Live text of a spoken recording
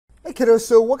kiddos,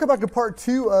 so welcome back to part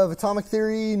 2 of Atomic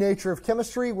Theory, Nature of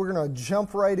Chemistry. We're going to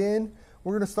jump right in.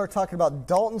 We're going to start talking about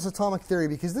Dalton's atomic theory,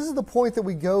 because this is the point that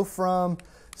we go from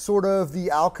sort of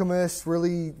the alchemists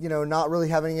really, not really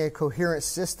having a coherent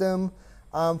system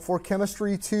for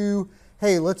chemistry to,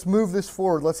 hey, let's move this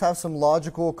forward. Let's have some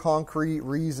logical, concrete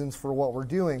reasons for what we're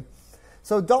doing.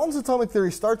 So Dalton's atomic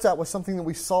theory starts out with something that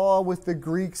we saw with the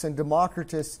Greeks and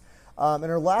Democritus in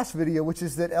our last video, which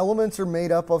is that elements are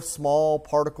made up of small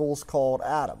particles called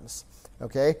atoms.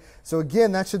 Okay, so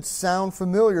again, that should sound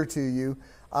familiar to you.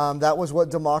 That was what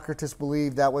Democritus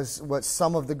believed. That was what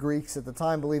some of the Greeks at the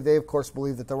time believed. They, of course,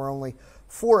 believed that there were only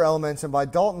 4 elements. And by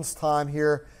Dalton's time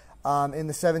here in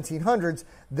the 1700s,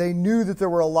 they knew that there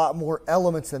were a lot more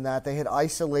elements than that. They had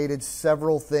isolated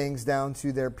several things down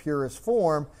to their purest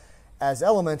form as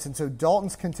elements. And so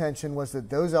Dalton's contention was that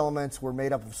those elements were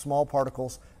made up of small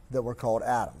particles that were called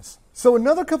atoms. So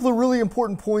another couple of really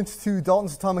important points to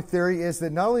Dalton's atomic theory is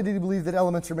that not only did he believe that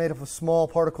elements are made up of small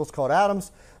particles called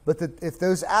atoms, but that if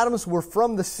those atoms were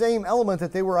from the same element,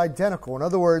 that they were identical. In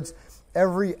other words,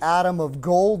 every atom of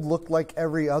gold looked like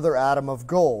every other atom of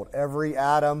gold. Every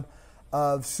atom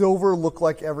of silver looked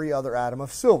like every other atom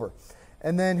of silver.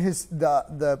 And then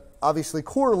the obviously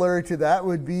corollary to that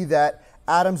would be that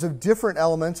atoms of different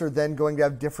elements are then going to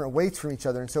have different weights from each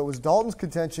other. And so it was Dalton's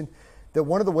contention that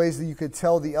one of the ways that you could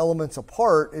tell the elements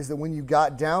apart is that when you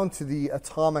got down to the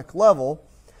atomic level,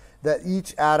 that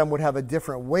each atom would have a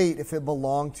different weight if it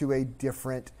belonged to a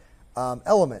different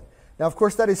element. Now, of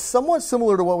course, that is somewhat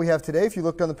similar to what we have today. If you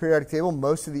looked on the periodic table,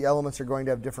 most of the elements are going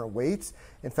to have different weights.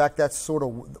 In fact, that's sort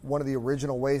of one of the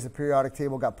original ways the periodic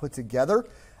table got put together,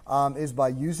 is by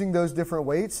using those different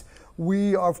weights.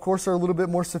 We, of course, are a little bit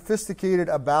more sophisticated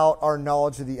about our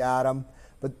knowledge of the atom.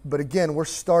 But again, we're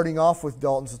starting off with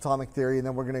Dalton's atomic theory, and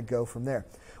then we're going to go from there.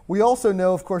 We also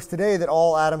know, of course, today that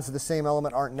all atoms of the same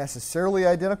element aren't necessarily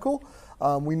identical.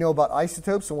 We know about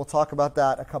isotopes, and we'll talk about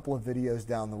that a couple of videos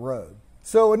down the road.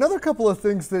 So another couple of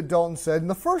things that Dalton said, and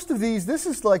the first of these, this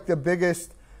is like the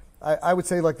biggest, I would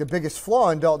say like the biggest flaw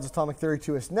in Dalton's atomic theory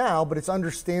to us now, but it's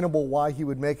understandable why he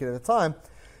would make it at the time,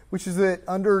 which is that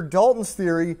under Dalton's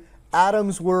theory,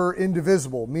 atoms were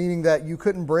indivisible, meaning that you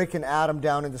couldn't break an atom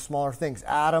down into smaller things.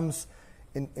 Atoms,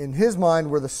 in his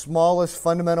mind, were the smallest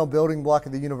fundamental building block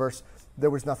of the universe. There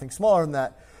was nothing smaller than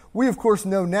that. We, of course,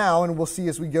 know now, and we'll see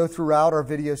as we go throughout our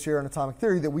videos here on atomic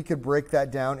theory, that we could break that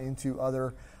down into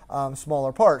other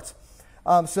smaller parts.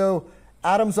 So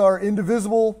atoms are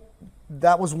indivisible.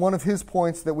 That was one of his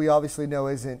points that we obviously know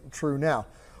isn't true now.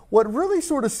 What really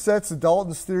sort of sets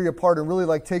Dalton's theory apart and really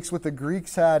like takes what the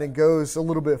Greeks had and goes a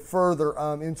little bit further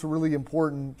into really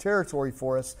important territory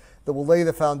for us that will lay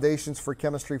the foundations for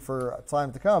chemistry for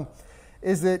time to come,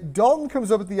 is that Dalton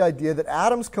comes up with the idea that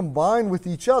atoms combine with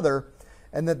each other,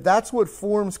 and that's what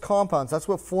forms compounds. That's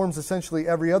what forms essentially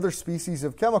every other species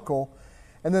of chemical,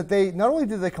 and that they not only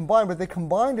did they combine, but they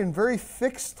combined in very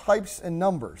fixed types and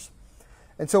numbers.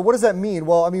 And so what does that mean?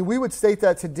 Well, I mean, we would state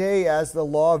that today as the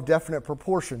law of definite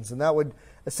proportions. And that would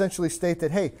essentially state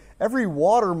that, hey, every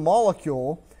water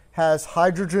molecule has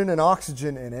hydrogen and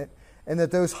oxygen in it, and that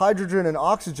those hydrogen and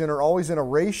oxygen are always in a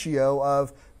ratio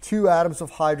of 2 atoms of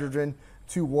hydrogen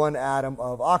to 1 atom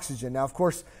of oxygen. Now, of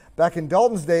course, back in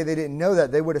Dalton's day, they didn't know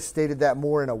that. They would have stated that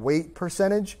more in a weight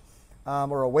percentage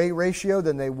or a weight ratio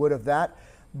than they would have that.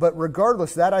 But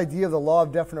regardless, that idea of the law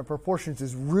of definite proportions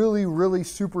is really, really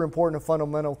super important and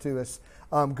fundamental to us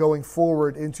going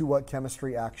forward into what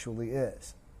chemistry actually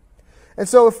is. And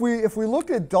so if we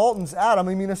look at Dalton's atom,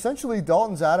 I mean, essentially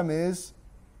Dalton's atom is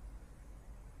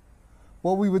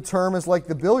what we would term as like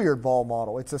the billiard ball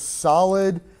model. It's a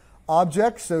solid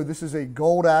object, so this is a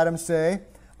gold atom, say,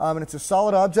 and it's a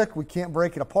solid object. We can't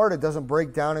break it apart. It doesn't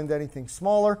break down into anything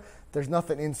smaller. There's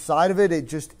nothing inside of it. It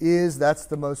just is. That's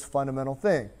the most fundamental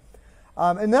thing.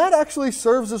 And that actually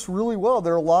serves us really well.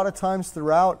 There are a lot of times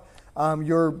throughout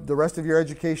the rest of your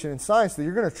education in science that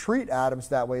you're going to treat atoms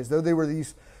that way, as though they were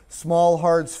these small,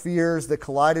 hard spheres that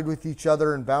collided with each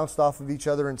other and bounced off of each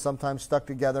other and sometimes stuck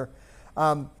together.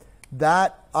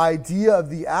 That idea of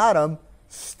the atom,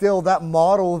 still, that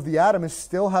model of the atom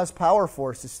still has power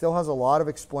for us. It still has a lot of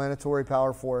explanatory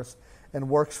power for us and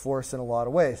works for us in a lot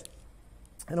of ways.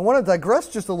 And I want to digress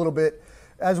just a little bit.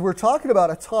 As we're talking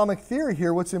about atomic theory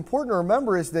here, what's important to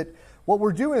remember is that what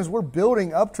we're doing is we're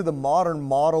building up to the modern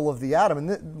model of the atom.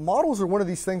 And models are one of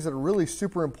these things that are really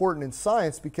super important in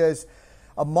science, because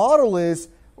a model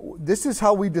this is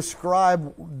how we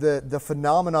describe the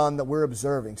phenomenon that we're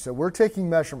observing. So we're taking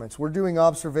measurements, we're doing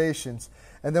observations,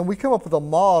 and then we come up with a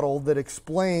model that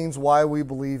explains why we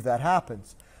believe that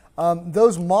happens.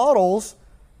 Those models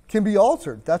can be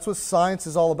altered. That's what science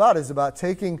is all about, is about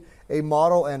taking a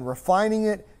model and refining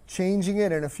it, changing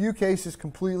it, in a few cases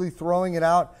completely throwing it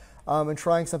out and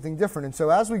trying something different. And so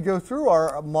as we go through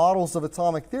our models of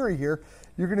atomic theory here,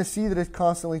 you're going to see that it's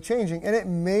constantly changing, and it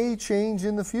may change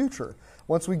in the future.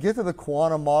 Once we get to the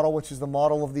quantum model, which is the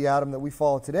model of the atom that we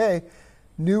follow today,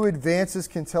 new advances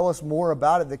can tell us more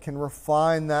about it that can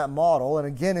refine that model, and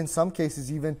again, in some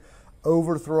cases, even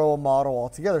overthrow a model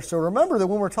altogether. So remember that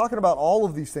when we're talking about all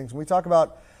of these things, when we talk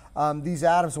about these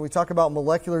atoms, when we talk about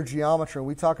molecular geometry, when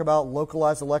we talk about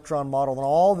localized electron model, and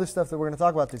all this stuff that we're going to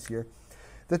talk about this year,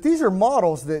 that these are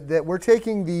models that we're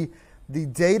taking the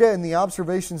data and the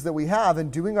observations that we have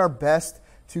and doing our best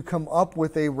to come up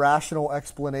with a rational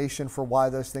explanation for why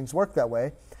those things work that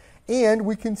way. And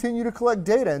we continue to collect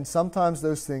data, and sometimes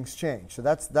those things change. So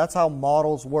that's how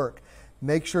models work.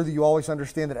 Make sure that you always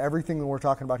understand that everything that we're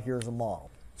talking about here is a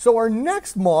model. So our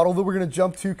next model that we're going to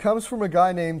jump to comes from a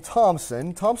guy named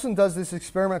Thomson. Thomson does this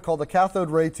experiment called the cathode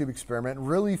ray tube experiment.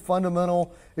 Really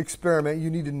fundamental experiment.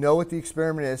 You need to know what the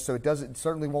experiment is, so it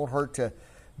certainly won't hurt to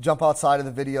jump outside of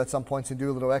the video at some points and do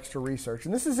a little extra research.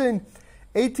 And this is in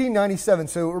 1897.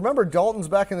 So remember, Dalton's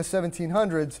back in the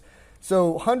 1700s.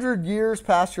 So 100 years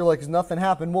past, you're like, nothing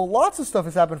happened. Well, lots of stuff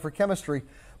has happened for chemistry,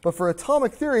 but for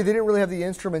atomic theory, they didn't really have the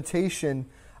instrumentation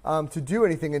to do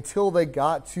anything until they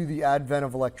got to the advent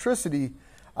of electricity.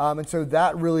 And so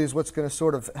that really is what's going to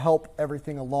sort of help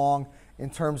everything along in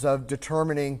terms of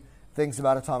determining things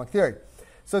about atomic theory.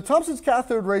 So Thomson's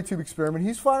cathode ray tube experiment,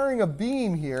 he's firing a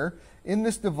beam here in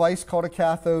this device called a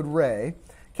cathode ray.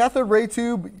 Cathode ray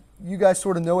tube, you guys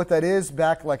sort of know what that is,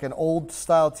 back like an old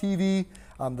style TV.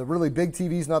 The really big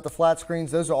TVs, not the flat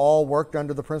screens, those are all worked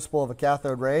under the principle of a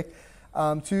cathode ray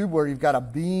tube, where you've got a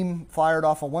beam fired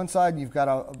off on one side, and you've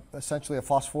got essentially a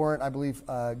phosphorant, I believe,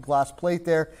 glass plate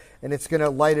there, and it's going to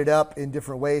light it up in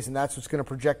different ways, and that's what's going to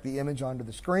project the image onto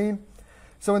the screen.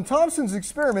 So in Thomson's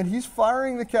experiment, he's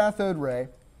firing the cathode ray,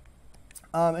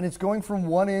 and it's going from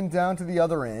one end down to the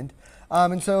other end.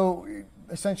 And so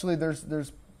essentially there's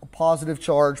a positive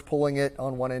charge pulling it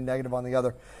on one end, negative on the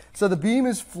other. So the beam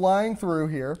is flying through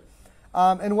here.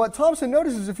 And what Thomson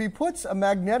notices, if he puts a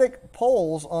magnetic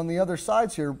poles on the other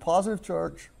sides here, positive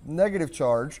charge, negative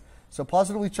charge, so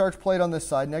positively charged plate on this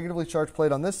side, negatively charged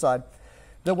plate on this side,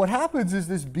 that what happens is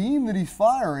this beam that he's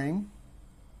firing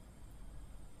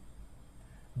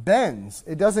bends.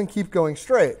 It doesn't keep going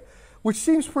straight, which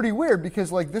seems pretty weird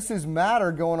because like this is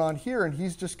matter going on here and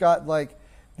he's just got like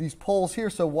these poles here.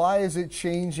 So why is it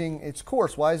changing its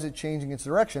course? Why is it changing its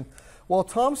direction? Well,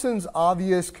 Thomson's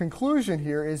obvious conclusion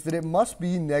here is that it must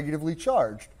be negatively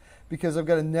charged because I've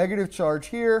got a negative charge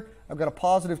here, I've got a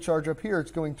positive charge up here.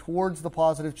 It's going towards the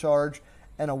positive charge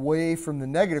and away from the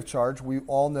negative charge. We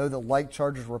all know that like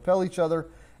charges repel each other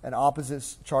and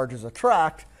opposite charges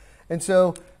attract. And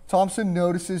so Thomson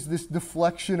notices this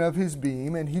deflection of his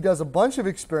beam, and he does a bunch of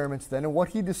experiments then, and what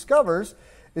he discovers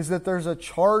is that there's a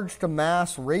charge to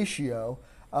mass ratio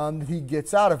that he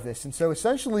gets out of this. And so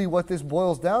essentially what this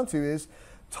boils down to is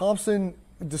Thomson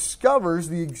discovers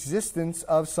the existence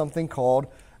of something called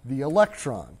the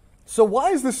electron. So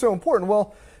why is this so important?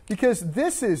 Well, because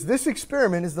this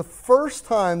experiment is the first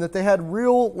time that they had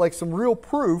some real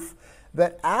proof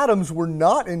that atoms were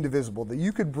not indivisible, that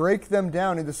you could break them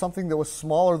down into something that was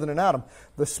smaller than an atom.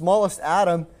 The smallest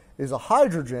atom is a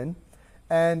hydrogen,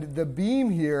 and the beam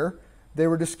here, they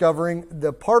were discovering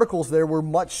the particles there were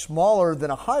much smaller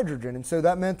than a hydrogen, and so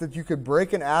that meant that you could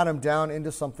break an atom down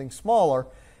into something smaller,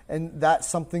 and that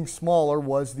something smaller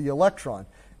was the electron.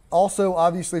 Also,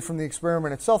 obviously from the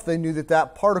experiment itself, they knew that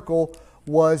that particle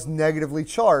was negatively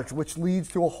charged, which leads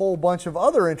to a whole bunch of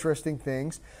other interesting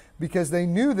things because they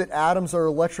knew that atoms are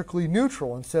electrically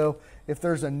neutral. And so if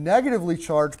there's a negatively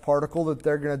charged particle that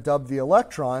they're going to dub the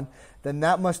electron, then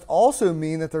that must also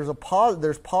mean that there's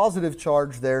positive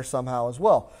charge there somehow as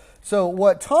well. So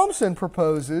what Thomson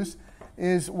proposes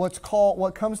is what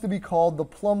comes to be called the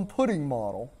Plum pudding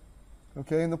model.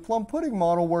 Okay, and the Plum pudding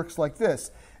model works like this.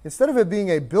 Instead of it being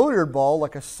a billiard ball,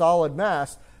 like a solid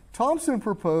mass, Thomson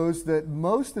proposed that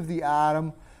most of the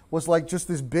atom was like just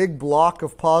this big block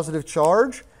of positive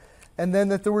charge, and then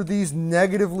that there were these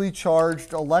negatively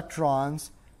charged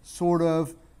electrons sort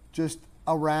of just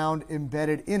around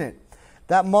embedded in it.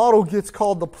 That model gets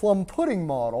called the Plum pudding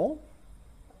model.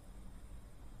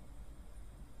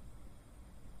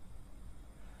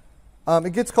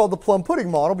 It gets called the Plum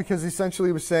pudding model because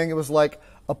essentially it was saying it was like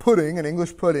a pudding, an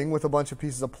English pudding with a bunch of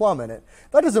pieces of plum in it.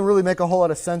 That doesn't really make a whole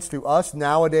lot of sense to us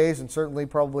nowadays, and certainly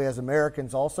probably as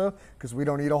Americans also, because we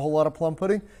don't eat a whole lot of plum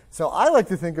pudding. So I like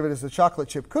to think of it as the chocolate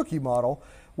chip cookie model,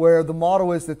 where the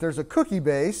model is that there's a cookie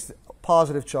base,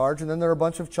 positive charge, and then there are a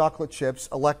bunch of chocolate chips,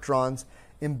 electrons,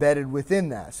 embedded within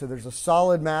that. So there's a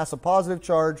solid mass of positive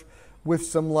charge with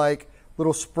some like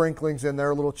little sprinklings in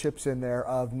there, little chips in there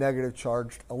of negative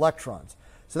charged electrons.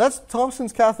 So that's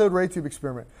Thomson's cathode ray tube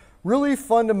experiment. Really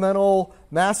fundamental,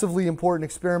 massively important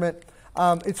experiment.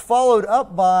 It's followed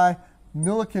up by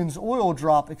Millikan's oil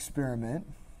drop experiment.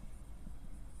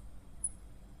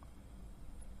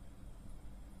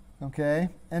 Okay,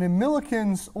 and in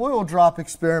Millikan's oil drop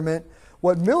experiment,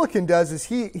 what Millikan does is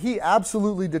he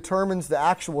absolutely determines the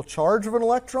actual charge of an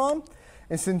electron.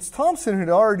 And since Thomson had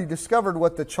already discovered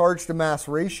what the charge to mass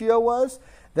ratio was,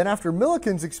 then after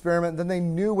Millikan's experiment, then they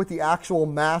knew what the actual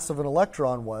mass of an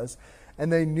electron was,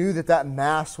 and they knew that that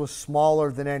mass was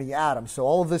smaller than any atom. So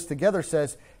all of this together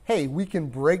says, hey, we can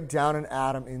break down an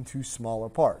atom into smaller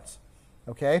parts.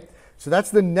 Okay, so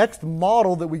that's the next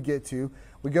model that we get to.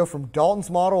 We go from Dalton's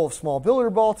model of small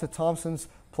billiard ball to Thomson's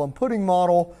plum pudding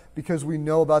model because we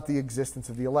know about the existence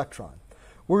of the electron.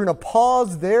 We're going to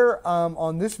pause there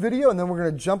on this video, and then we're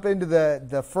going to jump into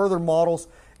the further models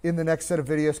in the next set of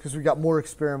videos because we've got more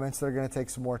experiments that are going to take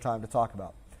some more time to talk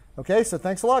about. Okay, so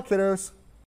thanks a lot, kiddos.